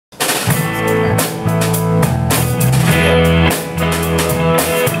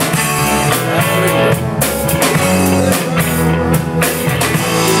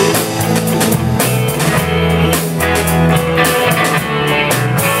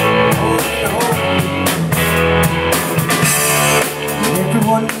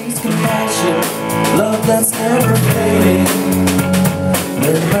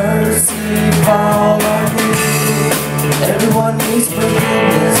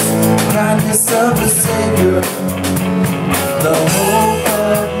kindness of the Savior, the hope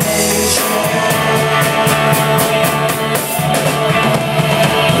of nations.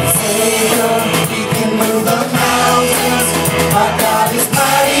 The Savior, He can move the mountains. My God is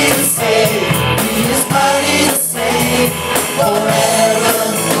mighty to save. He is mighty to save. Forever,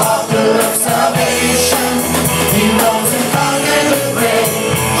 author of salvation. He rose and conquered the grave.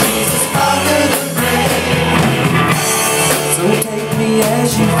 Jesus conquered the grave. So take me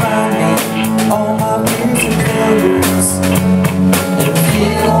as you find me, all my fears and failures, and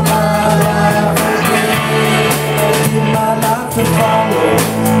fill my life again. And give my life to follow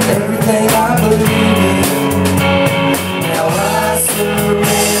everything I believe in. Now I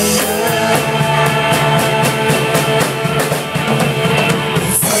surrender.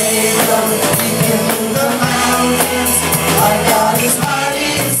 Savior, He can move the mountains. Our God is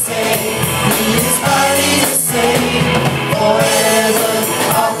mighty to save. He is mighty to save. Forever,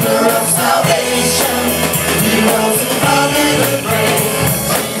 author of salvation. He rose and conquered the grave.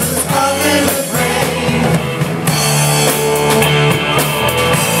 Jesus conquered the grave.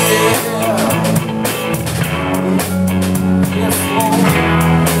 Yes, Lord.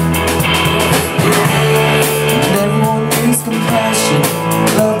 And everyone needs compassion,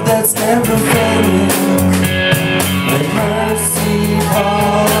 love that's never failing. Let mercy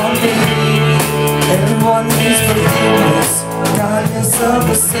fall on me. Everyone needs forgiveness, kindness of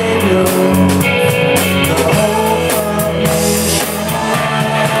the Savior, the hope of nations.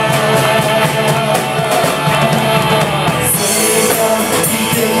 Savior, He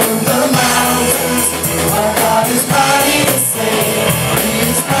can move the mountains. Our God is mighty to save. He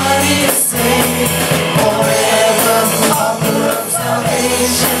is mighty to save. Forever, author of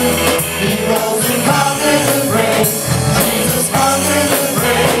salvation. He rose and conquered the grave. Jesus conquered the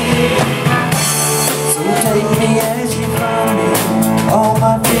grave. So take me as you find me, all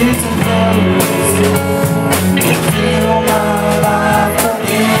my fears and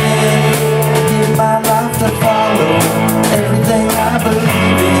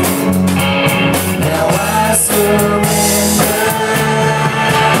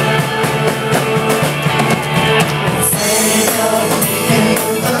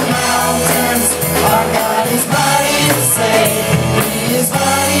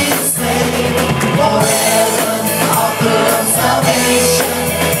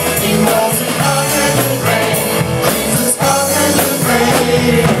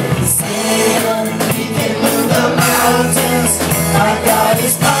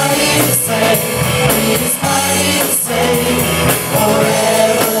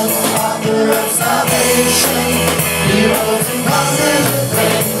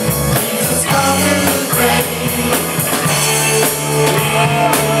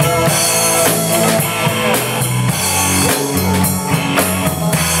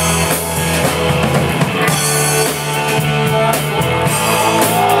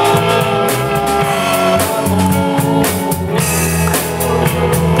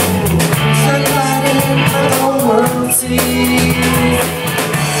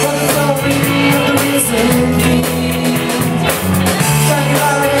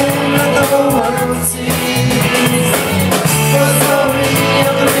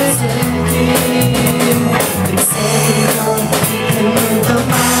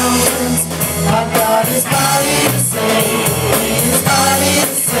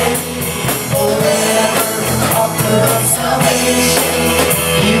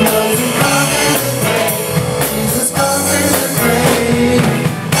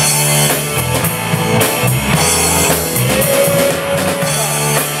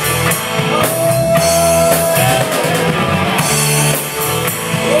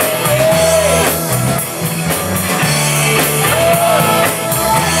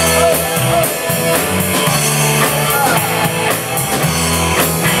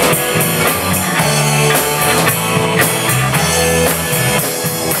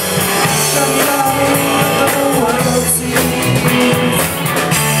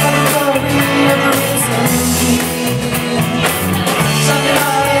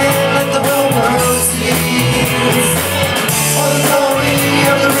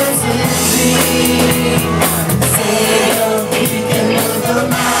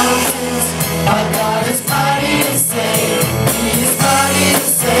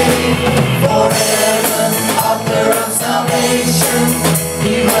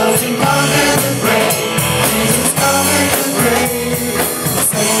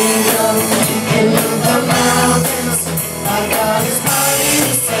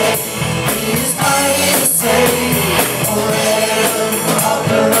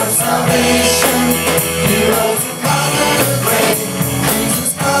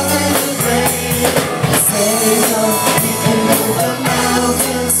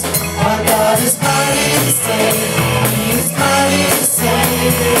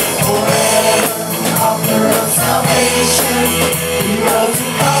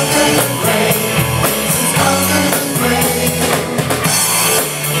conquer.